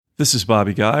This is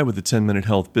Bobby Guy with the 10-Minute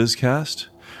Health Bizcast.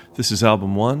 This is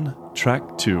Album 1,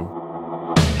 Track 2.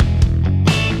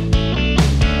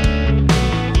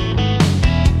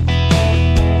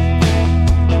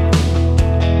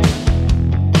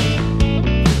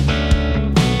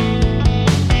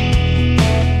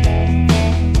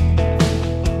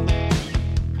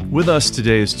 With us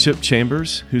today is Chip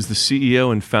Chambers, who's the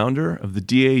CEO and founder of the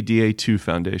DADA2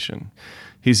 Foundation.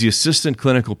 He's the Assistant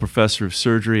Clinical Professor of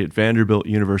Surgery at Vanderbilt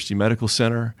University Medical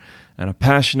Center and a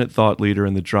passionate thought leader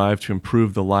in the drive to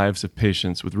improve the lives of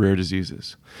patients with rare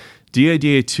diseases.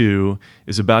 DADA2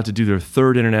 is about to do their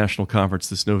third international conference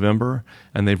this November,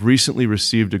 and they've recently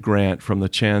received a grant from the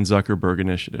Chan Zuckerberg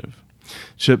Initiative.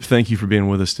 Chip, thank you for being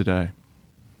with us today.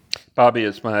 Bobby,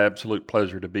 it's my absolute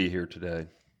pleasure to be here today.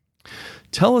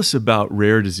 Tell us about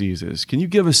rare diseases. Can you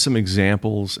give us some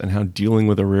examples and how dealing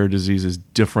with a rare disease is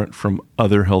different from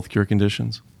other healthcare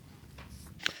conditions?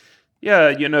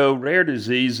 Yeah, rare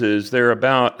diseases, there are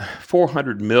about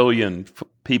 400 million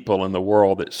people in the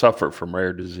world that suffer from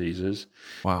rare diseases.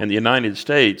 Wow. In the United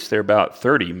States, there are about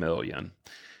 30 million.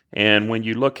 And when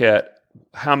you look at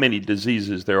how many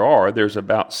diseases there are, there's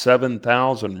about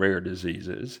 7,000 rare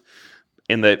diseases,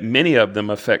 and that many of them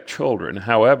affect children.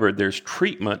 However, there's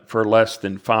treatment for less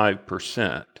than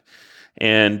 5%.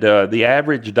 And the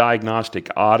average diagnostic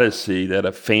odyssey that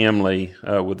a family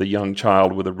with a young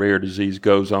child with a rare disease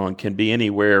goes on can be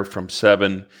anywhere from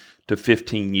 7 to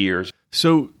 15 years.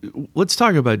 So let's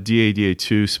talk about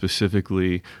DADA2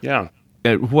 specifically. Yeah.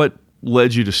 And what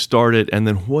led you to start it, and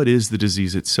then what is the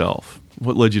disease itself?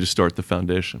 What led you to start the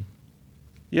foundation?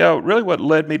 Yeah, really what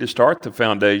led me to start the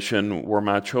foundation were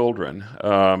my children.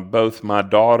 Both my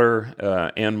daughter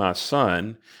and my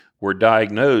son were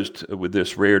diagnosed with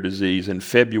this rare disease in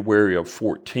February of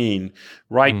 14,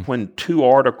 right when two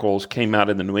articles came out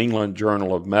in the New England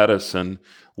Journal of Medicine,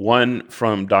 one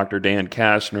from Dr. Dan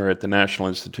Kastner at the National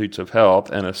Institutes of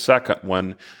Health, and a second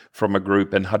one from a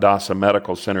group in Hadassah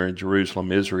Medical Center in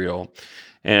Jerusalem, Israel.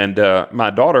 And my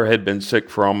daughter had been sick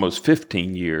for almost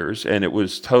 15 years, and it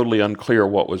was totally unclear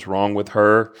what was wrong with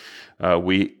her.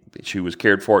 She was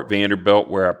cared for at Vanderbilt,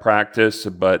 where I practice,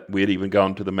 but we had even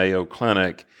gone to the Mayo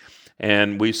Clinic.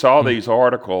 And we saw these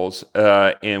articles,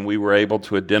 and we were able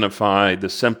to identify the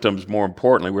symptoms. More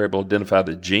importantly, we were able to identify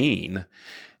the gene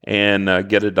and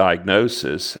get a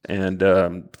diagnosis. And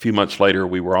a few months later,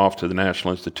 we were off to the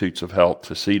National Institutes of Health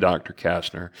to see Dr.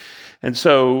 Kastner. And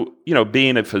so,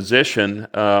 being a physician,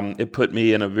 it put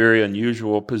me in a very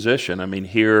unusual position. I mean,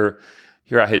 here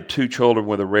I had two children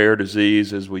with a rare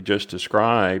disease, as we just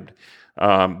described,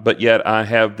 but yet I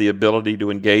have the ability to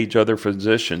engage other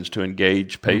physicians, to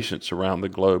engage patients around the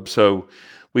globe. So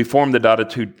we formed the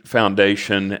DADA2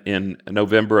 Foundation in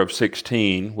November of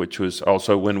 16, which was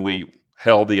also when we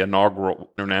held the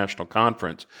inaugural international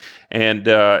conference. And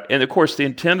of course, the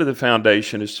intent of the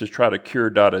foundation is to try to cure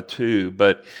DADA2,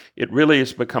 but it really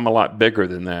has become a lot bigger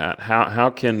than that. How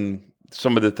can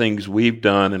some of the things we've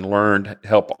done and learned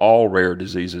help all rare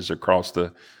diseases across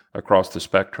the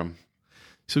spectrum?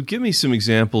 So give me some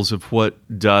examples of what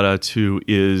DADA2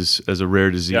 is as a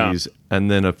rare disease, and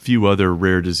then a few other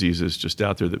rare diseases just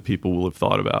out there that people will have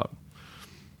thought about.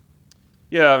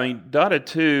 Yeah, I mean,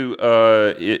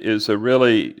 DADA2 is a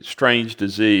really strange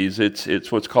disease. It's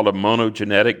what's called a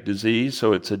monogenetic disease,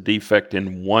 so it's a defect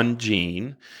in one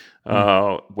gene,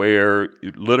 where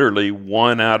literally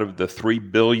 1 out of the 3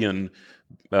 billion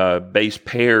base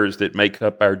pairs that make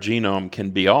up our genome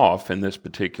can be off in this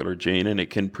particular gene, and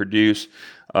it can produce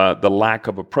the lack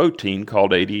of a protein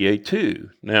called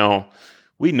ADA2. Now,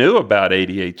 we knew about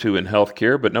ADA2 in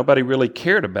healthcare, but nobody really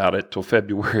cared about it till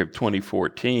February of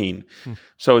 2014.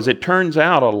 So as it turns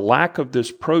out, a lack of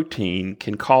this protein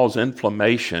can cause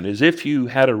inflammation, as if you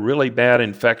had a really bad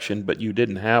infection, but you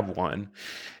didn't have one.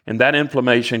 And that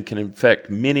inflammation can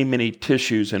infect many, many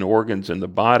tissues and organs in the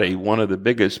body, one of the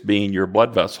biggest being your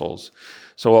blood vessels.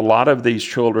 So a lot of these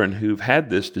children who've had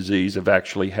this disease have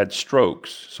actually had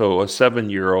strokes. So a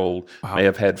 7-year-old may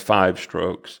have had 5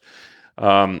 strokes.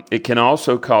 It can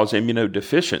also cause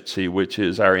immunodeficiency, which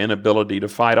is our inability to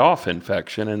fight off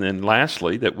infection. And then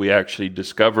lastly, that we actually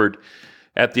discovered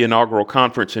at the inaugural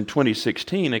conference in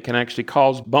 2016, it can actually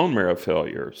cause bone marrow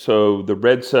failure. So the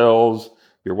red cells,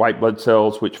 your white blood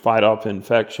cells, which fight off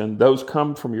infection, those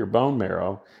come from your bone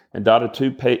marrow. And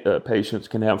DADA2 patients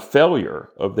can have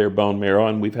failure of their bone marrow.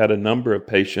 And we've had a number of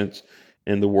patients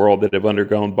in the world that have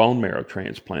undergone bone marrow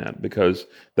transplant because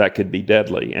that could be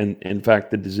deadly. And in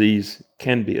fact, the disease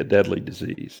can be a deadly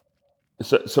disease.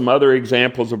 So, some other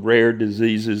examples of rare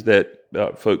diseases that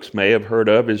folks may have heard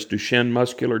of is Duchenne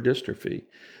muscular dystrophy.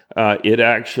 It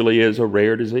actually is a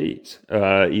rare disease,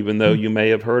 even though you may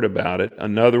have heard about it.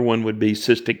 Another one would be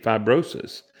cystic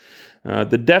fibrosis.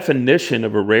 The definition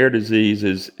of a rare disease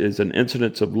is an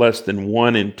incidence of less than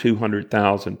 1 in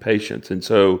 200,000 patients. And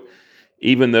so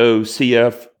even though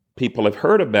CF people have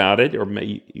heard about it, or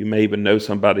you may even know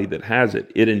somebody that has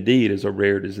it, it indeed is a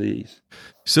rare disease.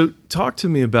 So talk to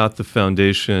me about the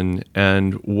foundation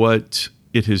and what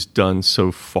it has done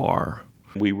so far.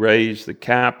 We raised the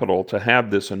capital to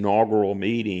have this inaugural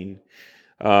meeting,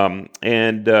 and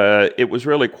it was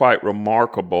really quite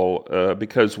remarkable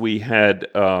because we had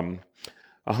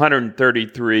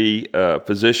 133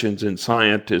 physicians and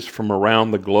scientists from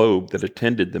around the globe that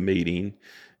attended the meeting,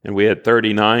 and we had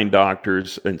 39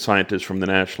 doctors and scientists from the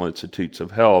National Institutes of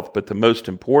Health. But the most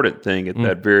important thing at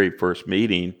that very first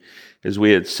meeting is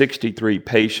we had 63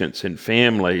 patients and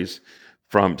families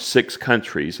from 6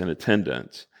 countries in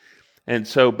attendance. And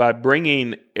so by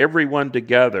bringing everyone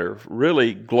together,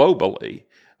 really globally,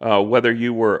 whether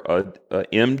you were a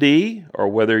MD or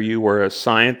whether you were a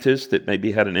scientist that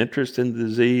maybe had an interest in the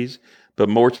disease, but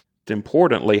more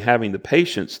importantly, having the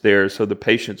patients there so the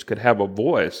patients could have a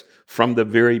voice from the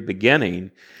very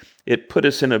beginning, it put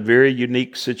us in a very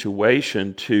unique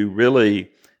situation to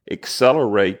really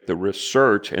accelerate the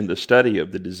research and the study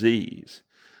of the disease.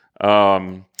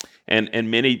 And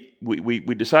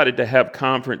we decided to have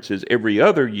conferences every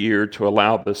other year to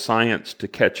allow the science to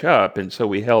catch up. And so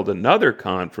we held another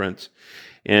conference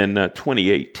in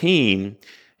 2018,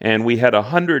 and we had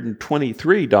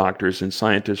 123 doctors and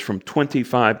scientists from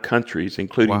 25 countries,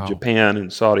 including Japan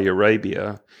and Saudi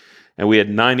Arabia. And we had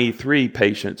 93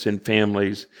 patients and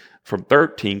families from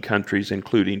 13 countries,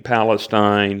 including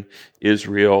Palestine,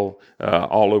 Israel,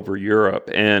 all over Europe.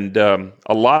 And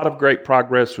a lot of great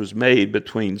progress was made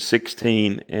between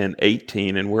 16 and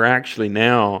 18. And we're actually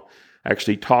now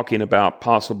talking about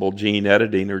possible gene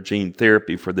editing or gene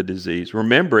therapy for the disease,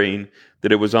 remembering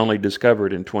that it was only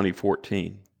discovered in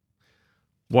 2014.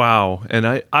 Wow. And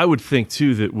I would think,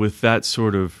 too, that with that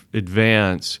sort of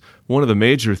advance, one of the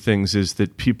major things is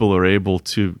that people are able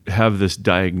to have this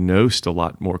diagnosed a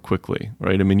lot more quickly,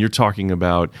 right? I mean, you're talking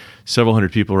about several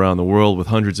hundred people around the world with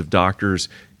hundreds of doctors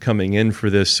coming in for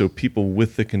this. So people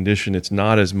with the condition, it's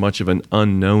not as much of an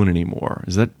unknown anymore.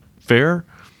 Is that fair?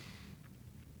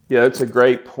 Yeah, that's a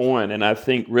great point. And I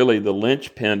think really the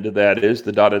linchpin to that is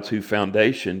the DADA2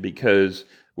 Foundation, because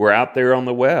we're out there on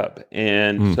the web.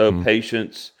 And so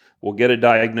patients will get a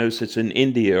diagnosis in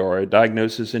India or a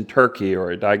diagnosis in Turkey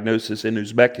or a diagnosis in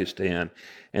Uzbekistan,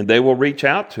 and they will reach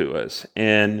out to us.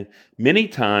 And many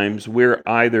times we're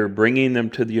either bringing them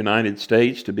to the United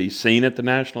States to be seen at the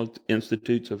National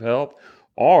Institutes of Health,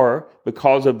 or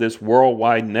because of this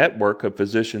worldwide network of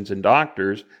physicians and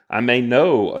doctors, I may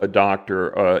know a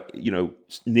doctor,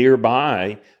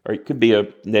 nearby, or it could be a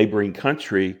neighboring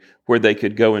country where they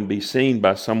could go and be seen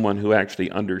by someone who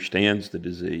actually understands the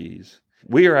disease.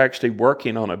 We are actually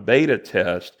working on a beta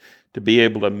test to be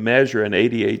able to measure an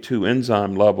ADA2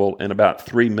 enzyme level in about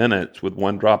 3 minutes with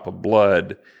 1 drop of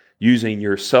blood, using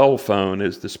your cell phone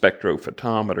as the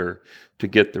spectrophotometer to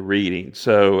get the reading.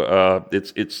 So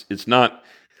it's not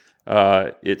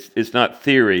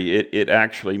theory. It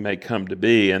actually may come to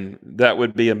be, and that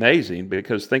would be amazing,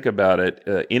 because think about it.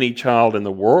 Any child in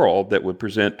the world that would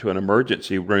present to an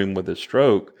emergency room with a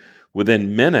stroke,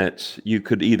 within minutes you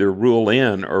could either rule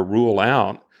in or rule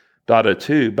out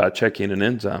DADA2 by checking an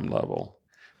enzyme level,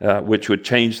 which would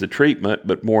change the treatment,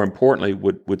 but more importantly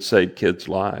would save kids'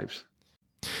 lives.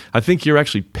 I think you're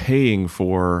actually paying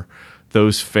for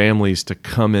those families to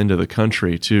come into the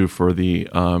country too for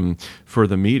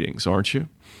the meetings, aren't you?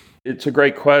 It's a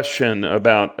great question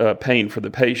about paying for the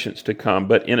patients to come,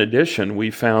 but in addition, we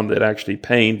found that actually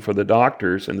paying for the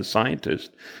doctors and the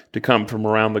scientists to come from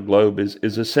around the globe is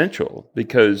essential,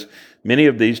 because many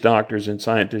of these doctors and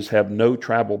scientists have no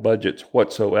travel budgets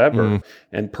whatsoever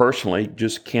and personally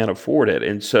just can't afford it.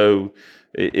 And so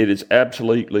it is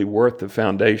absolutely worth the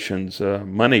foundation's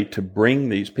money to bring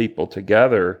these people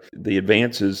together. The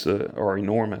advances are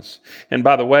enormous. And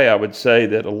by the way, I would say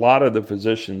that a lot of the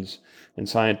physicians and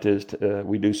scientists,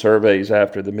 we do surveys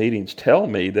after the meetings, tell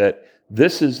me that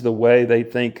this is the way they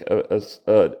think a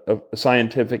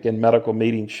scientific and medical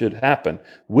meeting should happen,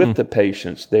 with the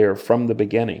patients there from the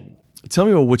beginning. Tell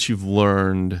me about what you've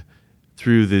learned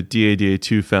through the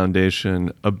DADA2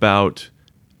 Foundation about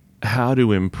how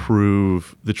to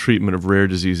improve the treatment of rare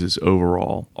diseases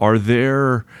overall. Are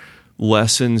there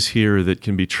lessons here that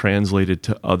can be translated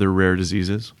to other rare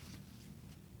diseases?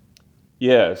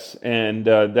 Yes, and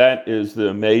that is the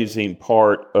amazing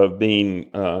part of being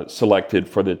selected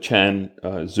for the Chan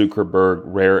Zuckerberg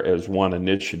Rare as One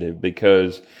initiative,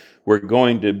 because we're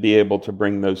going to be able to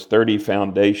bring those 30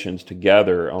 foundations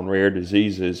together on rare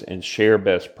diseases and share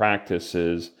best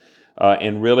practices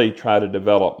and really try to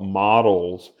develop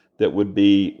models that would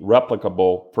be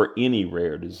replicable for any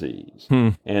rare disease.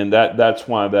 And that's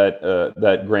why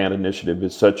that grant initiative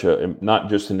is such not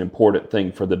just an important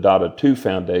thing for the DADA2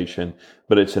 Foundation,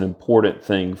 but it's an important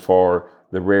thing for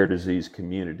the rare disease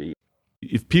community.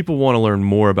 If people want to learn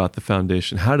more about the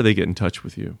foundation, how do they get in touch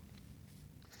with you?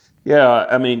 Yeah,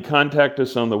 contact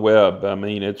us on the web.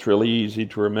 It's really easy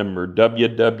to remember,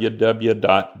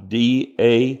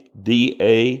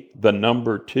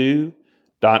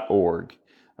 www.dada2.org.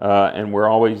 And we're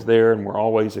always there and we're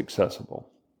always accessible.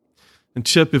 And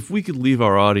Chip, if we could leave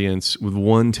our audience with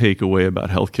one takeaway about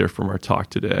healthcare from our talk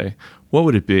today, what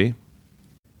would it be?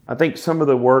 I think some of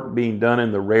the work being done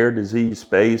in the rare disease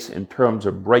space in terms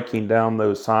of breaking down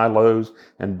those silos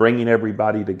and bringing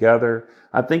everybody together,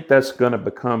 I think that's going to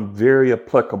become very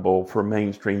applicable for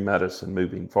mainstream medicine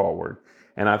moving forward.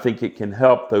 And I think it can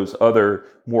help those other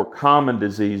more common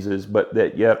diseases, but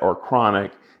that yet are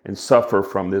chronic and suffer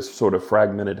from this sort of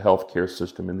fragmented healthcare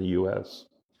system in the U.S.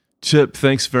 Chip,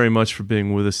 thanks very much for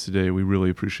being with us today. We really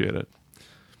appreciate it.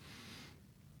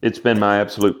 It's been my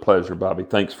absolute pleasure, Bobby.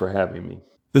 Thanks for having me.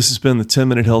 This has been the 10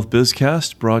 Minute Health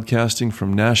Bizcast, broadcasting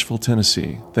from Nashville,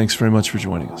 Tennessee. Thanks very much for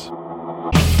joining us.